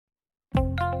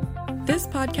This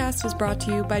podcast is brought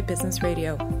to you by Business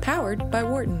Radio, powered by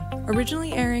Wharton,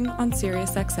 originally airing on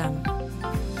SiriusXM.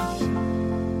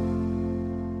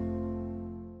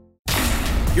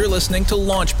 You're listening to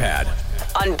Launchpad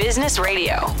on Business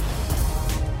Radio.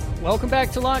 Welcome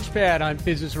back to Launchpad on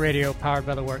Business Radio, powered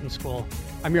by the Wharton School.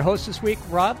 I'm your host this week,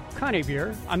 Rob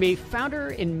Conavier. I'm a founder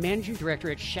and managing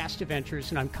director at Shasta Ventures,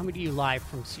 and I'm coming to you live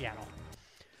from Seattle.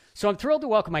 So I'm thrilled to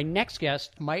welcome my next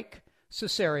guest, Mike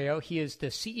Cesario. He is the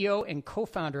CEO and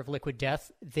co-founder of Liquid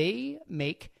Death. They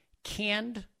make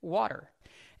canned water.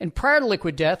 And prior to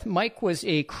Liquid Death, Mike was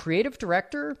a creative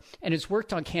director and has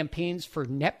worked on campaigns for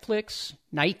Netflix,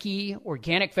 Nike,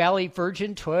 Organic Valley,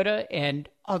 Virgin, Toyota, and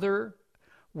other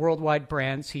worldwide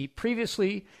brands. He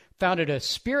previously founded a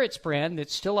spirits brand that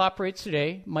still operates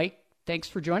today. Mike, thanks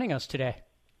for joining us today.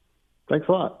 Thanks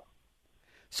a lot.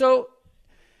 So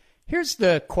here's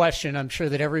the question I'm sure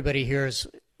that everybody hears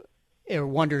or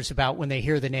wonders about when they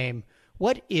hear the name.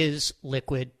 What is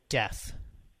Liquid Death?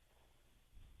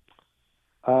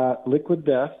 Liquid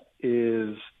Death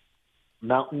is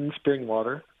mountain spring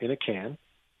water in a can.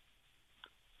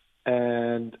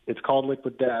 And it's called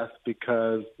Liquid Death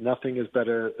because nothing is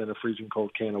better than a freezing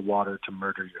cold can of water to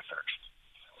murder your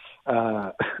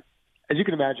thirst. As you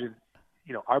can imagine,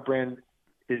 our brand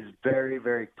is very,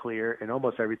 very clear in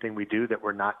almost everything we do that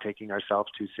we're not taking ourselves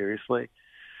too seriously.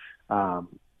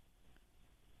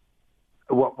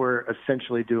 What we're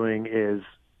essentially doing is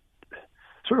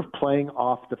sort of playing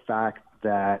off the fact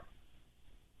that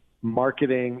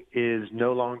marketing is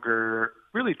no longer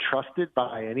really trusted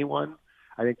by anyone.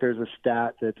 I think there's a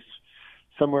stat that's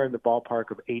somewhere in the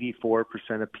ballpark of 84%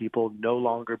 of people no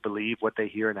longer believe what they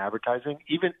hear in advertising,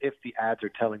 even if the ads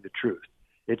are telling the truth.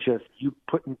 It's just you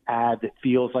put an ad that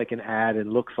feels like an ad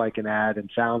and looks like an ad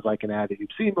and sounds like an ad that you've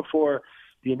seen before.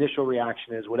 The initial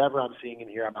reaction is whatever I'm seeing in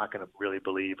here, I'm not going to really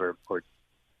believe or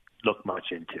look much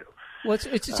into. Well,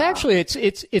 it's actually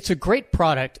a great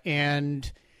product,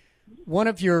 and one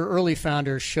of your early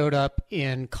founders showed up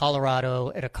in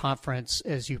Colorado at a conference,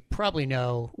 as you probably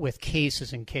know, with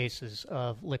cases and cases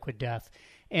of Liquid Death.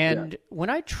 And when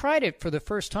I tried it for the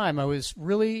first time, I was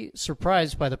really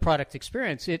surprised by the product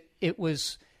experience. It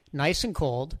was nice and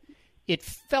cold. It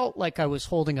felt like I was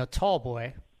holding a tall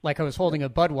boy, like I was holding a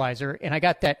Budweiser, and I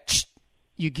got that,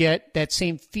 you get that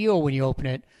same feel when you open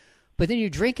it. But then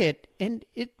you drink it, and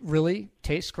it really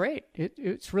tastes great.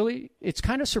 It's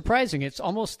kind of surprising. It's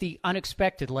almost the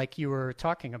unexpected, like you were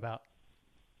talking about.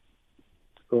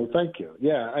 Well, thank you.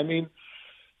 Yeah, I mean,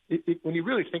 when you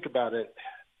really think about it,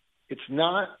 it's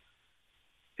not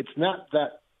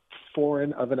that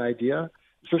foreign of an idea.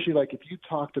 Especially like if you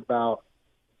talked about,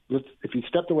 if you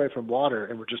stepped away from water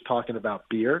and we're just talking about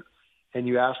beer, and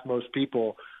you ask most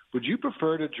people, would you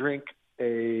prefer to drink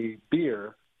a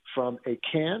beer from a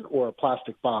can or a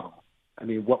plastic bottle? I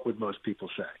mean, what would most people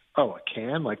say? Oh, a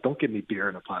can? Like, don't give me beer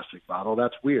in a plastic bottle.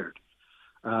 That's weird.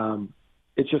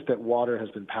 It's just that water has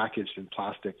been packaged in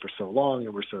plastic for so long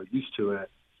and we're so used to it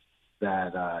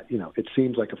that, it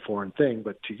seems like a foreign thing.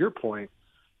 But to your point,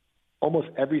 almost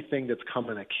everything that's come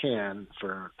in a can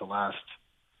for the last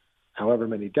however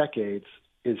many decades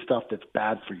is stuff that's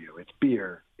bad for you. It's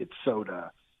beer, it's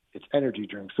soda, it's energy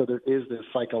drinks. So there is this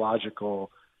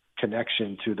psychological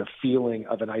connection to the feeling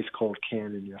of an ice cold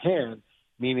can in your hand,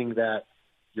 meaning that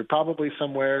you're probably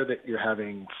somewhere that you're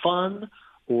having fun,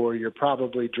 or you're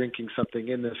probably drinking something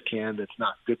in this can that's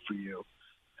not good for you.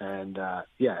 And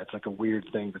it's like a weird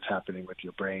thing that's happening with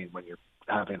your brain when you're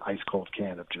having an ice cold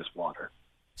can of just water.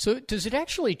 So does it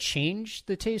actually change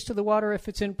the taste of the water if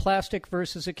it's in plastic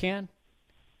versus a can?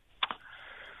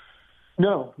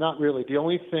 No, not really. The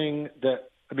only thing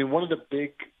one of the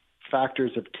big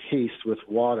factors of taste with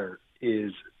water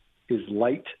is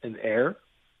light and air.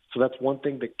 So that's one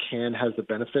thing that can has the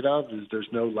benefit of, is there's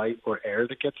no light or air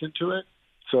that gets into it.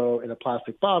 So in a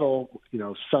plastic bottle,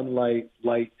 sunlight,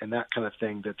 light, and that kind of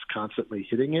thing that's constantly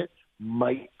hitting it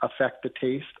might affect the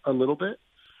taste a little bit.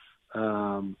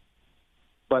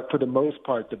 But for the most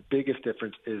part, the biggest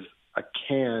difference is a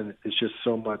can is just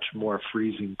so much more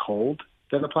freezing cold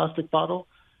than a plastic bottle.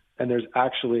 And there's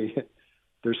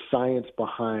science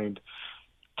behind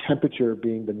temperature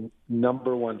being the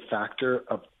number one factor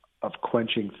of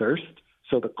quenching thirst.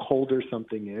 So the colder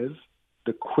something is,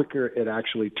 the quicker it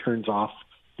actually turns off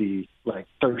the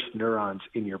thirst neurons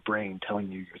in your brain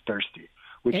telling you you're thirsty.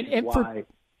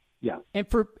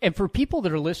 And for people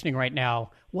that are listening right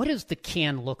now, what does the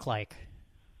can look like?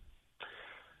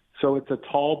 So it's a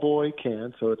tall boy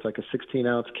can. So it's like a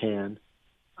 16-ounce can.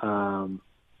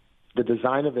 The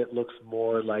design of it looks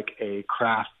more like a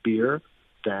craft beer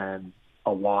than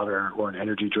a water or an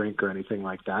energy drink or anything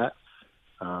like that.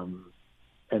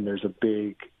 and there's a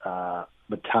big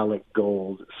metallic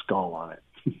gold skull on it.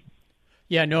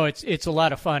 Yeah, no, it's a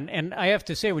lot of fun. And I have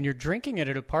to say, when you're drinking it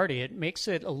at a party, it makes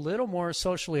it a little more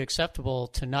socially acceptable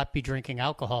to not be drinking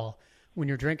alcohol when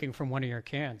you're drinking from one of your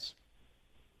cans.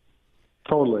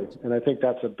 Totally. And I think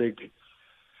that's a big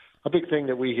thing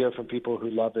that we hear from people who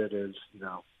love it is,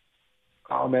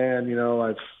 oh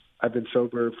man, I've been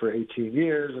sober for 18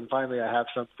 years and finally I have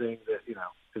something that,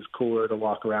 is cooler to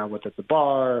walk around with at the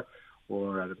bar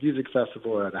or at a music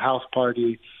festival or at a house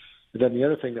party. And then the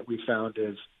other thing that we found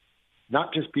is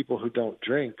not just people who don't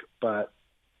drink, but,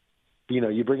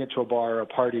 you bring it to a bar or a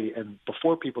party and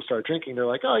before people start drinking, they're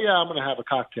like, oh yeah, I'm going to have a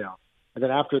cocktail. And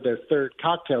then after their third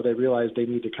cocktail, they realize they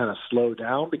need to kind of slow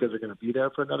down because they're going to be there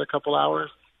for another couple hours.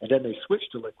 And then they switch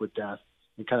to Liquid Death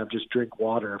and kind of just drink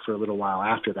water for a little while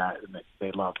after that. And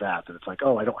they love that. And it's like,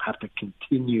 oh, I don't have to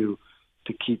continue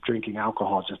to keep drinking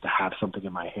alcohol just to have something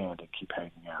in my hand and keep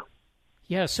hanging out.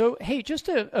 Yeah. So, hey, just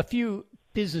a few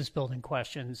business building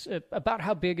questions about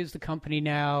how big is the company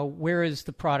now? Where is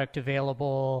the product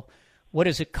available? What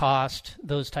does it cost?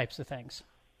 Those types of things.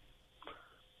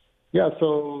 Yeah.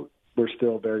 So we're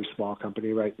still a very small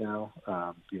company right now.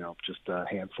 Just a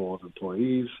handful of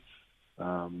employees.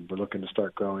 We're looking to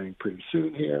start growing pretty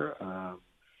soon here.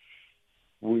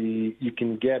 You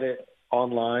can get it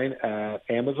online at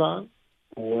Amazon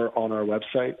or on our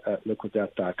website at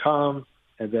liquiddeath.com.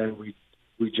 And then we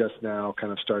just now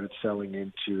kind of started selling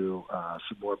into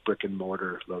some more brick and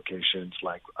mortar locations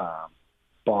like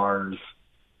bars,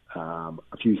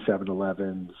 a few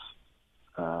 7-Elevens,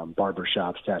 barber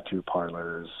shops, tattoo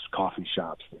parlors, coffee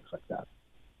shops, things like that.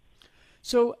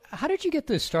 So how did you get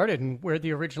this started and where did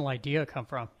the original idea come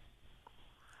from?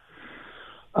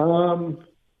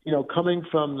 Coming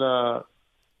from the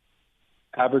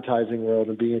advertising world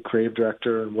and being a creative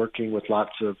director and working with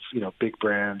lots of, big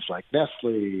brands like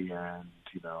Nestle and,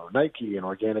 Nike and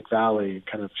Organic Valley, and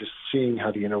kind of just seeing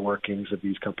how the inner workings of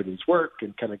these companies work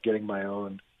and kind of getting my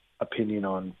own opinion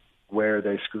on where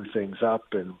they screw things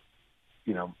up. And,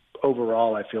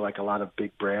 overall, I feel like a lot of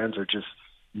big brands are just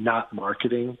not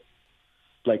marketing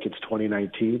like it's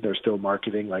 2019. They're still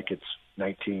marketing like it's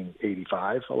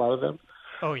 1985, a lot of them.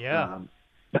 Oh, yeah.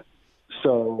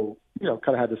 So,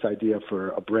 kind of had this idea for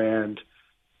a brand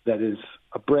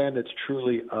that's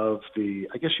truly of the,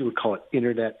 I guess you would call it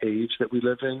internet age that we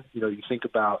live in. You think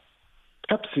about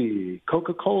Pepsi,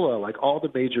 Coca-Cola, like all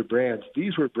the major brands.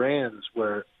 These were brands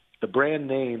where the brand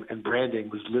name and branding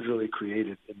was literally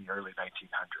created in the early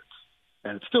 1900s.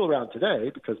 And it's still around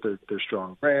today because they're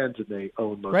strong brands and they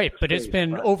own most right, of the but space, it's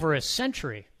been over a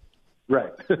century.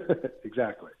 Right,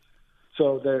 exactly.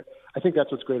 So I think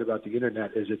that's what's great about the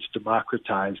internet is it's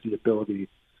democratized the ability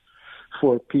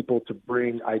for people to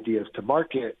bring ideas to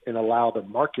market and allow the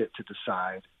market to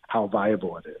decide how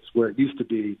viable it is, where it used to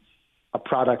be a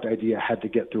product idea had to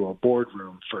get through a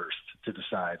boardroom first to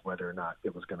decide whether or not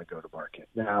it was going to go to market.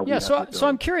 Now, yeah. So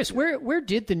I'm curious, where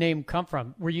did the name come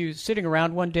from? Were you sitting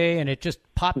around one day and it just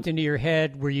popped into your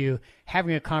head? Were you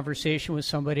having a conversation with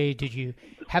somebody? Did you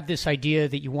have this idea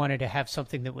that you wanted to have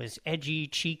something that was edgy,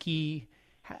 cheeky?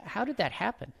 How did that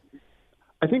happen?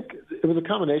 I think it was a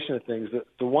combination of things.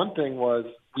 The one thing was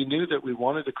we knew that we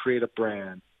wanted to create a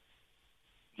brand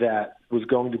that was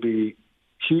going to be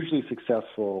hugely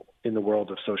successful in the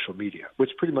world of social media, which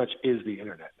pretty much is the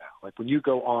internet now. Like when you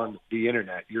go on the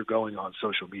internet, you're going on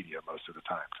social media most of the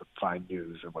time to find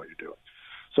news and what you're doing.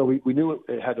 So we knew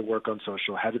it had to work on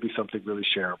social, it had to be something really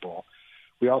shareable.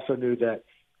 We also knew that,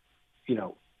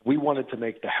 we wanted to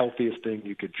make the healthiest thing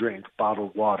you could drink,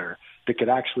 bottled water, that could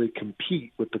actually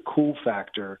compete with the cool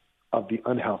factor of the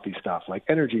unhealthy stuff like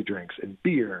energy drinks and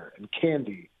beer and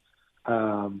candy.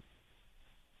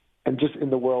 And just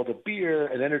in the world of beer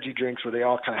and energy drinks where they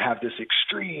all kind of have this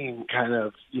extreme kind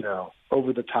of,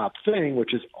 over-the-top thing,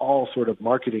 which is all sort of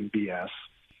marketing BS,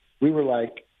 we were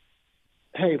like,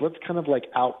 hey, let's kind of like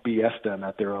out-BS them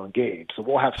at their own game. So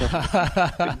we'll have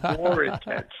something more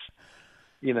intense,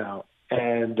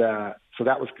 And so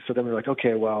then we were like,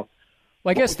 okay, well.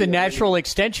 Well, I guess the natural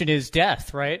extension is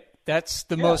death, right? That's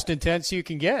the most intense you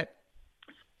can get.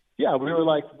 Yeah, we were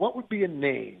like, what would be a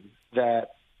name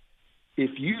that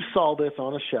if you saw this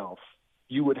on a shelf,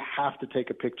 you would have to take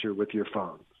a picture with your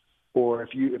phone? Or if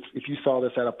you saw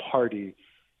this at a party,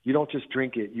 you don't just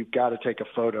drink it, you've got to take a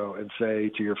photo and say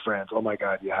to your friends, oh my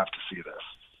God, you have to see this.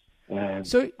 And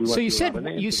so you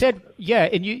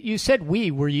said,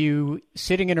 were you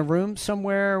sitting in a room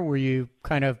somewhere? Were you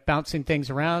kind of bouncing things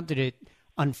around? Did it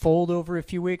unfold over a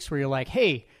few weeks where you're like,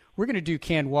 hey, we're going to do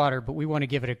canned water, but we want to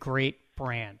give it a great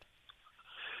brand?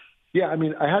 Yeah, I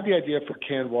mean, I had the idea for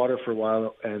canned water for a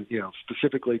while, and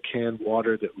specifically canned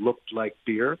water that looked like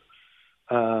beer.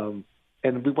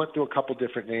 And we went through a couple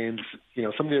different names.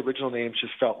 Some of the original names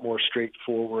just felt more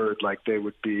straightforward, like they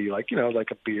would be like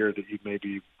a beer that you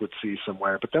maybe would see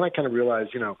somewhere. But then I kind of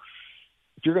realized, if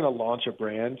you're going to launch a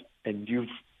brand and you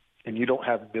don't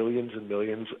have millions and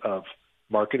millions of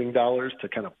marketing dollars to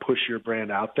kind of push your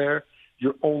brand out there,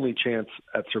 your only chance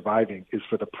at surviving is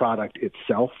for the product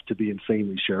itself to be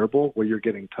insanely shareable, where you're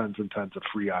getting tons and tons of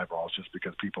free eyeballs just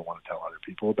because people want to tell other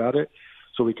people about it.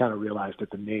 So we kind of realized that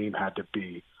the name had to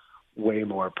be way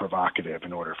more provocative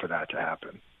in order for that to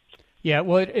happen. Yeah,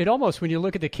 well, it almost, when you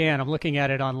look at the can, I'm looking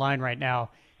at it online right now,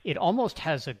 it almost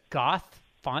has a goth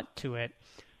font to it.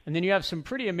 And then you have some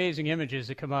pretty amazing images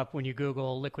that come up when you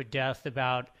Google Liquid Death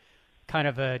about kind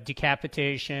of a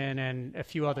decapitation and a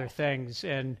few other things.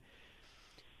 And,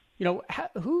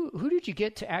 who did you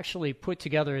get to actually put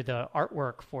together the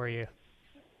artwork for you?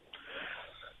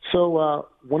 So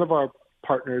one of our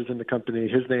partners in the company,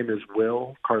 his name is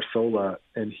Will Carsola,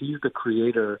 and he's the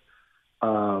creator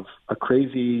of a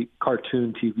crazy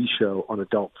cartoon TV show on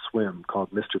Adult Swim called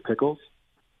Mr. Pickles.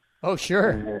 Oh,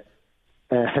 sure.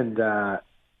 And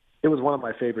it was one of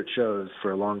my favorite shows for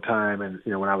a long time. And,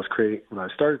 when I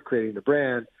started creating the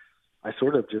brand, I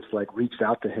sort of just reached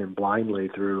out to him blindly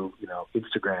through,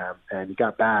 Instagram, and he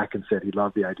got back and said he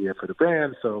loved the idea for the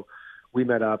brand. So we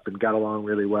met up and got along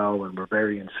really well, and we're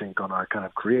very in sync on our kind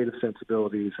of creative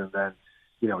sensibilities. And then,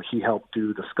 he helped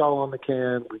do the skull on the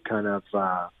can. We kind of,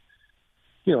 as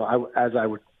I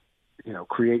would,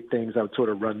 create things, I would sort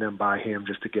of run them by him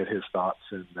just to get his thoughts.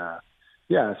 And so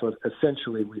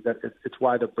essentially, it's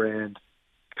why the brand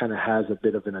kind of has a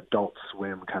bit of an Adult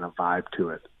Swim kind of vibe to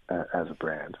it as a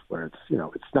brand, where it's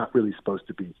it's not really supposed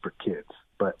to be for kids,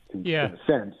 but in a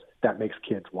sense that makes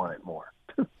kids want it more.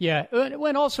 Yeah,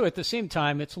 and also at the same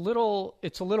time, it's a little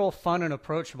fun and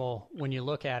approachable when you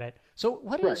look at it. So,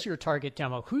 what is your target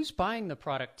demo? Who's buying the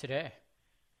product today?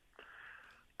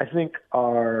 I think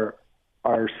our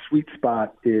sweet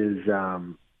spot is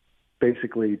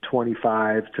basically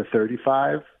 25 to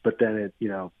 35, but then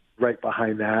right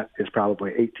behind that is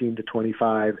probably 18 to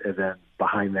 25, and then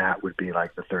behind that would be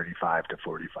like the 35 to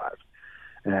 45.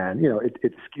 And,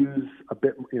 it skews a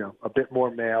bit more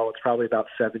male. It's probably about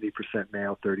 70%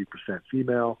 male, 30%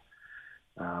 female.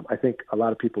 I think a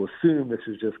lot of people assume this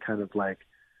is just kind of like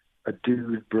a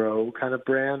dude bro kind of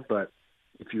brand, but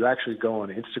if you actually go on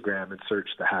Instagram and search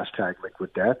the hashtag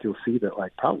Liquid Death, you'll see that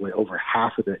probably over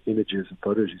half of the images and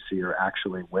photos you see are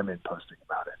actually women posting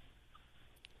about it.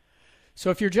 So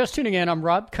if you're just tuning in, I'm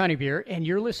Rob Conybeare, and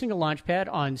you're listening to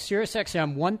Launchpad on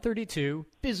SiriusXM 132,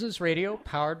 Business Radio,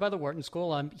 powered by the Wharton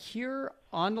School. I'm here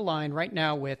on the line right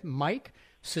now with Mike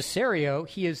Cesario.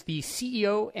 He is the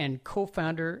CEO and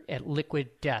co-founder at Liquid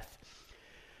Death.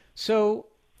 So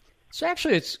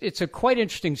actually, it's a quite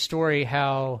interesting story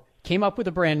how came up with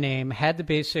a brand name, had the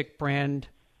basic brand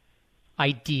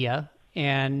idea,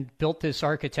 and built this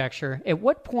architecture. At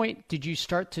what point did you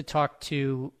start to talk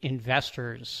to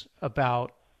investors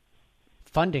about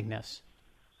funding this?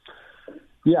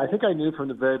 Yeah, I think I knew from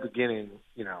the very beginning,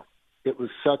 it was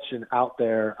such an out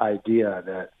there idea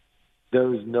that there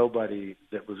was nobody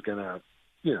that was going to,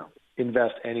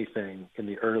 invest anything in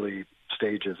the early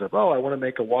stages of, I want to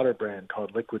make a water brand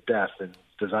called Liquid Death and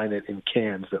design it in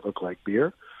cans that look like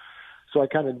beer. So I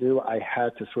kind of knew I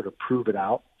had to sort of prove it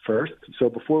out first. So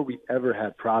before we ever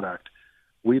had product,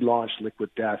 we launched Liquid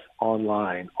Death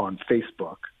online on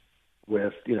Facebook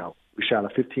with, we shot a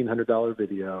 $1,500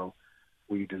 video.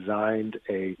 We designed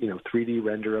a, 3D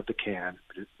render of the can.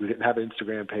 We didn't have an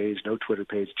Instagram page, no Twitter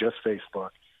page, just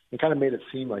Facebook, and kind of made it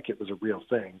seem like it was a real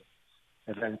thing.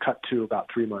 And then cut to about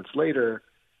 3 months later,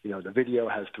 the video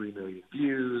has 3 million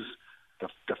views.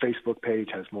 The Facebook page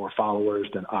has more followers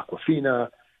than Aquafina.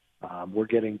 We're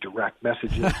getting direct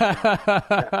messages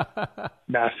from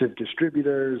massive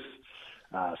distributors.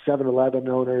 7-Eleven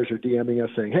owners are DMing us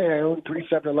saying, hey, I own 3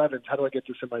 7-Elevens. How do I get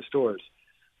this in my stores?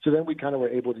 So then we kind of were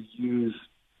able to use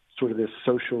sort of this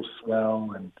social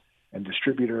swell and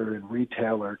distributor and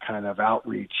retailer kind of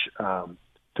outreach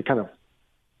to kind of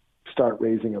start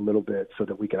raising a little bit so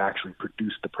that we could actually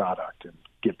produce the product and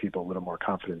give people a little more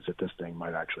confidence that this thing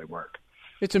might actually work.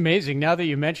 It's amazing. Now that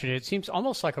you mention it, it seems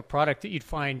almost like a product that you'd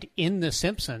find in The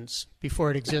Simpsons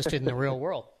before it existed in the real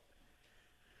world.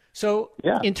 So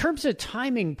in terms of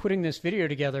timing, putting this video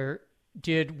together,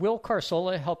 did Will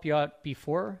Carsola help you out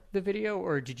before the video,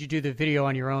 or did you do the video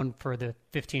on your own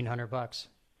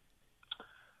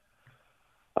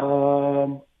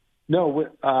No,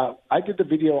 I did the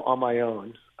video on my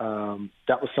own.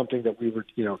 That was something that we were,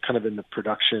 kind of in the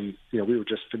production, we were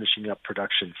just finishing up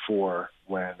production for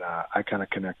when I kind of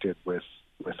connected with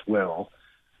Will.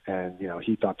 And,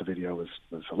 he thought the video was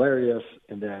hilarious.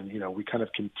 And then, we kind of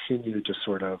continued to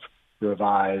sort of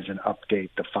revise and update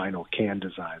the final can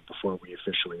design before we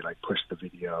officially pushed the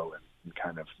video and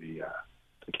kind of the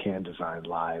can design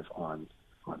live on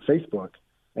Facebook.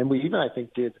 And we even, I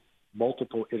think, did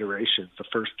multiple iterations. The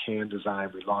first can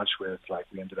design we launched with,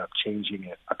 we ended up changing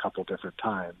it a couple different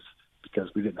times because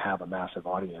we didn't have a massive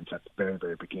audience at the very,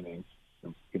 very beginning.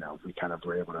 And, we kind of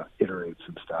were able to iterate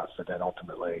some stuff. And then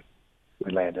ultimately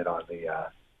we landed on the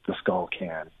skull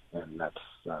can, and that's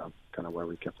kind of where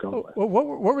we kept going with. Well,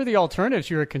 what were the alternatives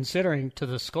you were considering to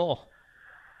the skull?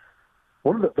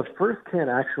 One of the first can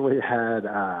actually had,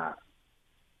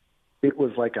 it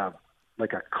was like a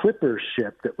clipper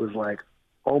ship that was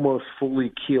almost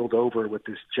fully keeled over with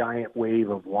this giant wave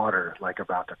of water,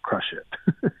 about to crush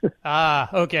it.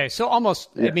 Okay. So almost,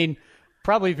 yeah.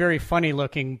 Probably very funny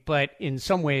looking, but in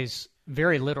some ways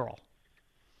very literal.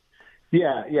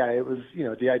 Yeah. It was,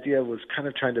 the idea was kind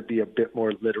of trying to be a bit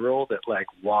more literal, that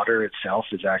water itself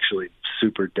is actually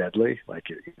super deadly.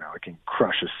 It can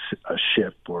crush a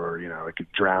ship, or, it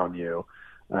could drown you.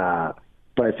 But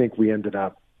I think we ended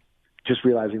up just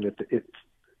realizing that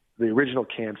the original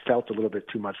can felt a little bit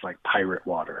too much like pirate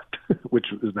water, which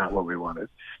is not what we wanted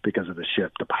because of the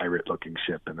ship, the pirate-looking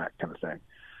ship and that kind of thing.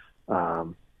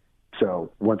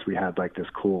 So once we had this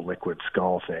cool liquid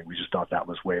skull thing, we just thought that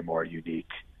was way more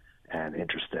unique and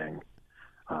interesting.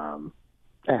 And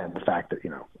the fact that,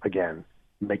 again,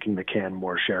 making the can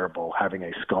more shareable, having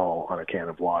a skull on a can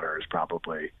of water is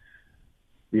probably,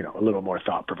 a little more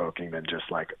thought-provoking than just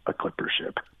a clipper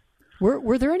ship.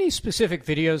 Were there any specific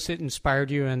videos that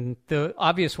inspired you? And the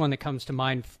obvious one that comes to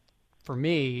mind for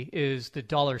me is the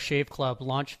Dollar Shave Club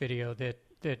launch video that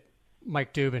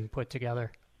Mike Dubin put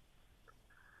together.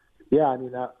 Yeah,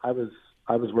 I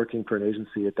was working for an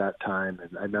agency at that time,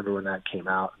 and I remember when that came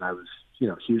out, and I was,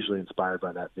 hugely inspired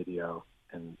by that video,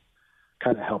 and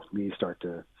kind of helped me start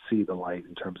to see the light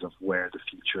in terms of where the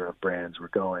future of brands were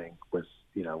going with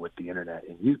the internet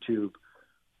and YouTube,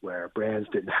 where brands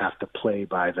didn't have to play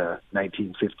by the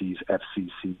 1950s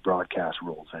FCC broadcast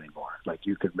rules anymore.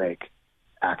 You could make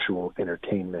actual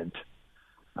entertainment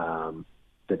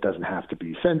that doesn't have to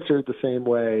be censored the same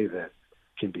way, that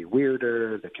can be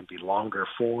weirder, that can be longer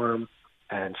form,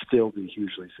 and still be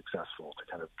hugely successful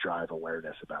to kind of drive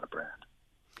awareness about a brand.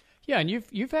 Yeah, and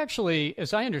you've actually,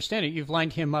 as I understand it, you've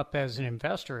lined him up as an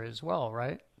investor as well,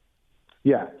 right?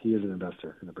 Yeah, he is an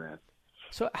investor in the brand.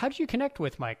 So how did you connect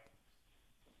with Mike?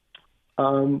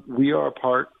 We are a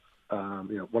part,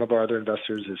 one of our other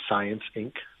investors is Science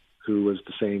Inc., who was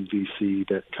the same VC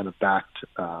that kind of backed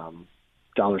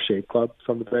Dollar Shave Club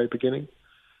from the very beginning.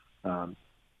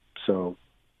 So,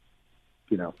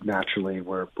 naturally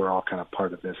we're all kind of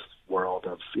part of this world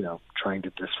of, trying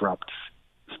to disrupt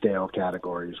stale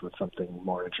categories with something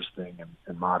more interesting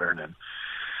and modern. And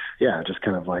yeah, just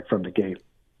kind of from the gate,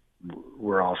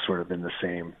 we're all sort of in the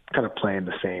same, kind of playing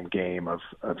the same game of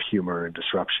humor and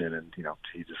disruption. And,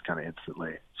 he just kind of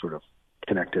instantly sort of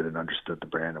connected and understood the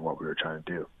brand and what we were trying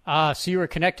to do. So you were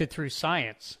connected through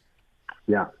Science.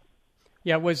 Yeah.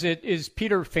 Yeah. Is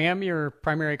Peter Pham your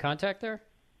primary contact there?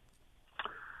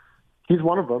 He's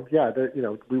one of them. Yeah.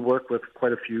 We work with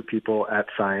quite a few people at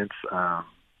Science. As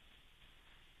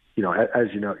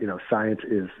Science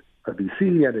is a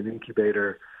VC and an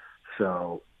incubator.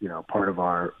 So, part of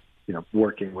our,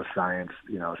 working with Science,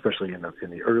 especially in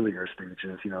the earlier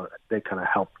stages, they kind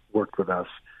of worked with us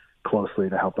closely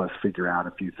to help us figure out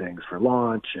a few things for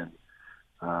launch and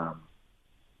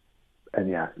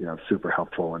yeah, super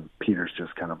helpful. And Peter's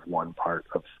just kind of one part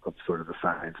of sort of the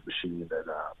Science machine that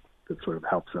sort of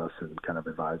helps us and kind of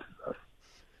advises us.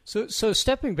 So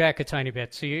stepping back a tiny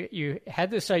bit, so you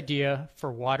had this idea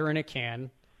for water in a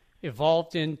can,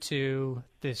 evolved into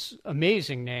this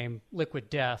amazing name, Liquid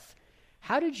Death.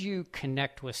 How did you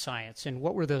connect with Science, and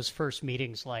what were those first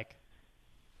meetings like?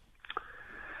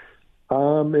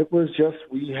 It was just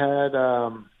we had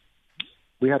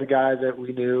a guy that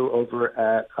we knew over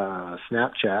at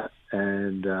Snapchat,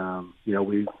 and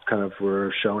we kind of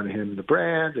were showing him the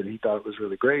brand, and he thought it was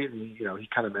really great. And he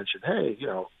kind of mentioned, hey,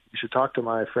 you should talk to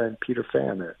my friend Peter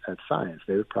Pham at Science.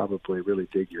 They would probably really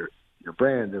dig your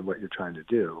brand and what you're trying to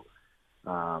do.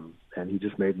 And he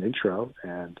just made an intro,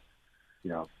 and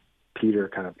Peter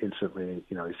kind of instantly,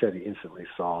 he said he instantly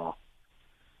saw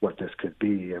what this could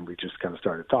be, and we just kind of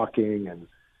started talking. And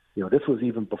this was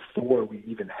even before we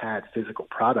even had physical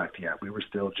product yet. We were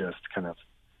still just kind of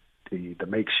the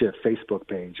makeshift Facebook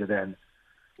page. And then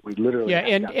We literally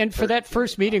and for that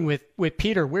first meeting with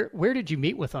Peter, where did you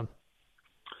meet with him?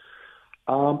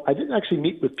 I didn't actually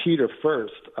meet with Peter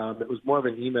first. It was more of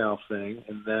an email thing,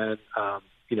 and then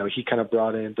he kind of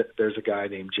brought in. There's a guy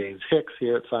named James Hicks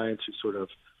here at Science who sort of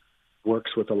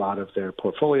works with a lot of their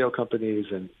portfolio companies,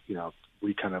 and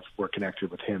we kind of were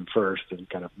connected with him first, and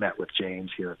kind of met with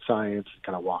James here at Science, and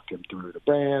kind of walked him through the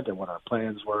brand and what our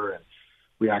plans were, and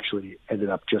we actually ended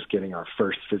up just getting our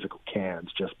first physical cans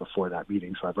just before that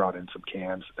meeting. So I brought in some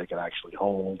cans that they could actually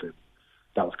hold, and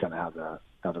that was kind of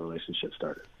how the relationship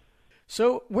started.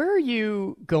 So where are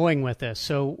you going with this?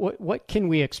 So what can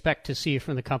we expect to see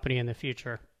from the company in the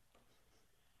future?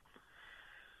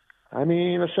 I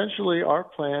mean, essentially our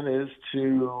plan is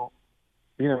to,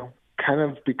 kind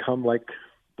of become like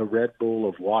the Red Bull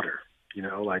of water.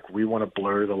 Like we want to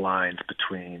blur the lines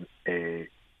between a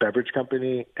beverage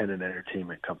company and an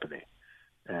entertainment company.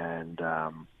 And,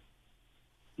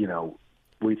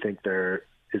 we think there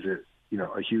is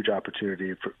a huge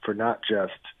opportunity for not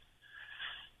just,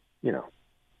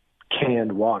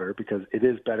 canned water, because it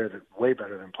is way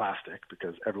better than plastic,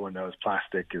 because everyone knows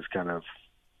plastic is kind of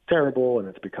terrible and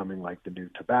it's becoming like the new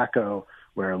tobacco,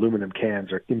 where aluminum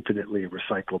cans are infinitely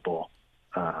recyclable,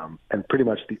 and pretty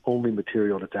much the only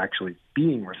material that's actually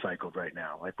being recycled right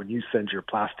now. Like when you send your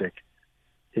plastic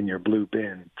in your blue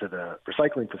bin to the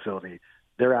recycling facility,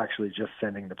 they're actually just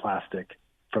sending the plastic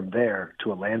from there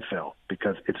to a landfill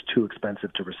because it's too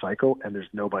expensive to recycle, and there's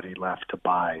nobody left to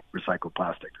buy recycled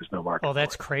plastic. There's no market. Oh,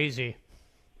 that's crazy.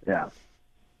 Yeah.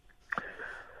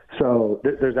 So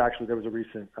there was a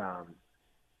recent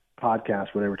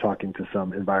podcast where they were talking to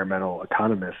some environmental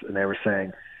economists, and they were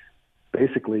saying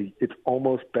basically it's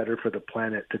almost better for the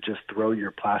planet to just throw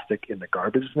your plastic in the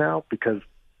garbage now, because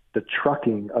the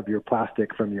trucking of your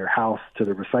plastic from your house to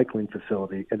the recycling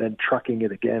facility and then trucking it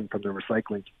again from the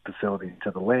recycling facility to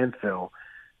the landfill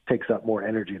takes up more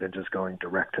energy than just going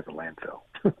direct to the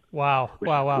landfill. Wow.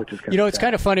 Wow. It's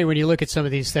kind of funny when you look at some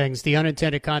of these things. The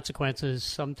unintended consequences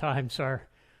sometimes are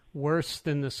worse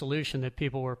than the solution that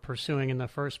people were pursuing in the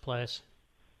first place.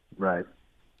 Right.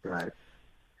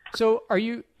 So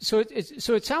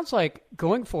it sounds like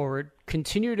going forward,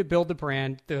 continue to build the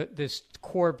brand, this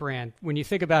core brand. When you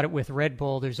think about it with Red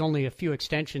Bull, there's only a few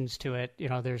extensions to it.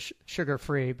 There's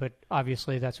sugar-free, but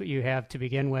obviously that's what you have to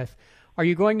begin with. Are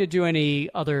you going to do any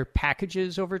other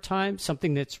packages over time,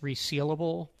 something that's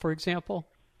resealable, for example?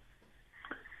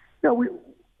 Yeah,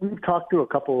 we've talked to a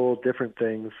couple different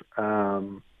things,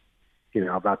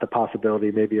 about the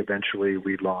possibility maybe eventually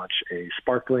we'd launch a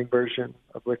sparkling version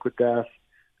of Liquid Death.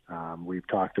 We've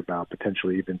talked about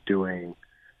potentially even doing,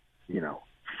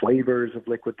 flavors of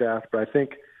Liquid Death. But I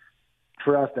think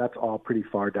for us, that's all pretty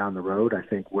far down the road. I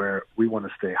think where we want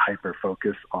to stay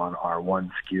hyper-focused on our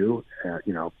one SKU.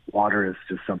 Water is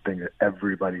just something that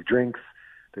everybody drinks.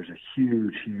 There's a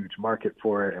huge, huge market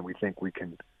for it, and we think we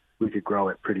could grow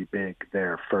it pretty big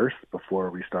there first before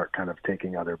we start kind of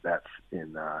taking other bets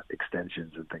in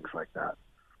extensions and things like that.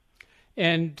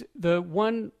 And the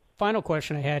one final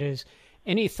question I had is,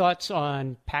 any thoughts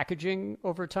on packaging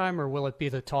over time, or will it be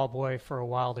the tall boy for a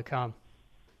while to come?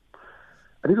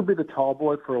 I think it'll be the tall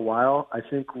boy for a while. I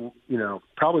think,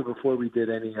 probably before we did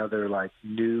any other like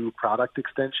new product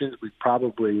extensions, we'd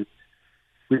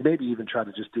maybe even try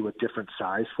to just do a different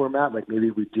size format. Like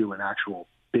maybe we'd do an actual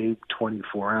big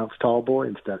 24-ounce tall boy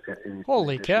instead of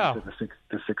Holy cow.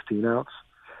 The 16-ounce.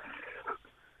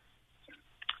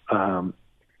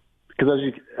 Because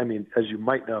as you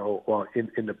might know, well,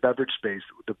 in the beverage space,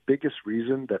 the biggest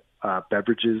reason that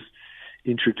beverages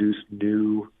introduce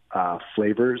new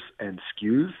flavors and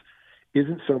SKUs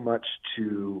isn't so much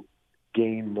to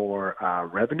gain more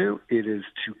revenue. It is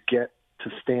to get to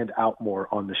stand out more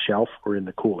on the shelf or in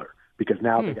the cooler, because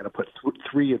now they got to put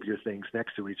three of your things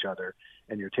next to each other,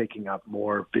 and you're taking up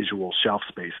more visual shelf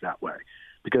space that way.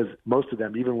 Because most of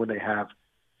them, even when they have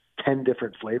 10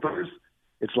 different flavors,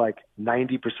 it's like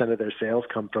 90% of their sales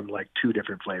come from like 2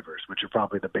 different flavors, which are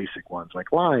probably the basic ones,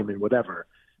 like lime and whatever.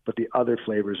 But the other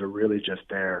flavors are really just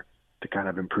there to kind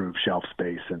of improve shelf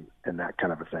space and that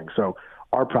kind of a thing. So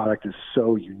our product is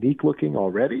so unique looking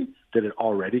already that it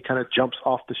already kind of jumps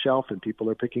off the shelf and people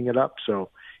are picking it up.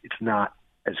 So it's not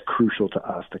as crucial to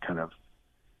us to kind of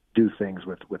do things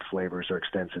with flavors or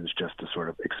extensions just to sort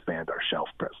of expand our shelf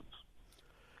presence.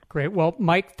 Great. Well,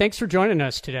 Mike, thanks for joining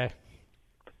us today.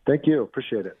 Thank you.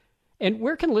 Appreciate it. And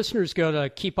where can listeners go to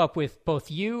keep up with both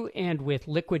you and with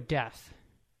Liquid Death?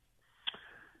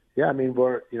 Yeah,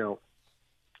 we're,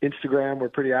 Instagram we're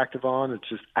pretty active on. It's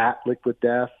just at Liquid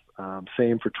Death.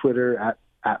 Same for Twitter,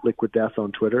 at Liquid Death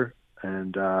on Twitter.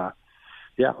 And, on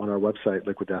our website,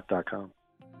 liquiddeath.com.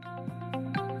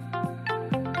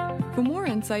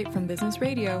 insight from Business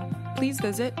Radio, please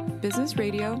visit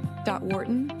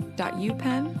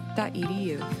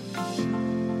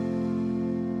businessradio.wharton.upenn.edu.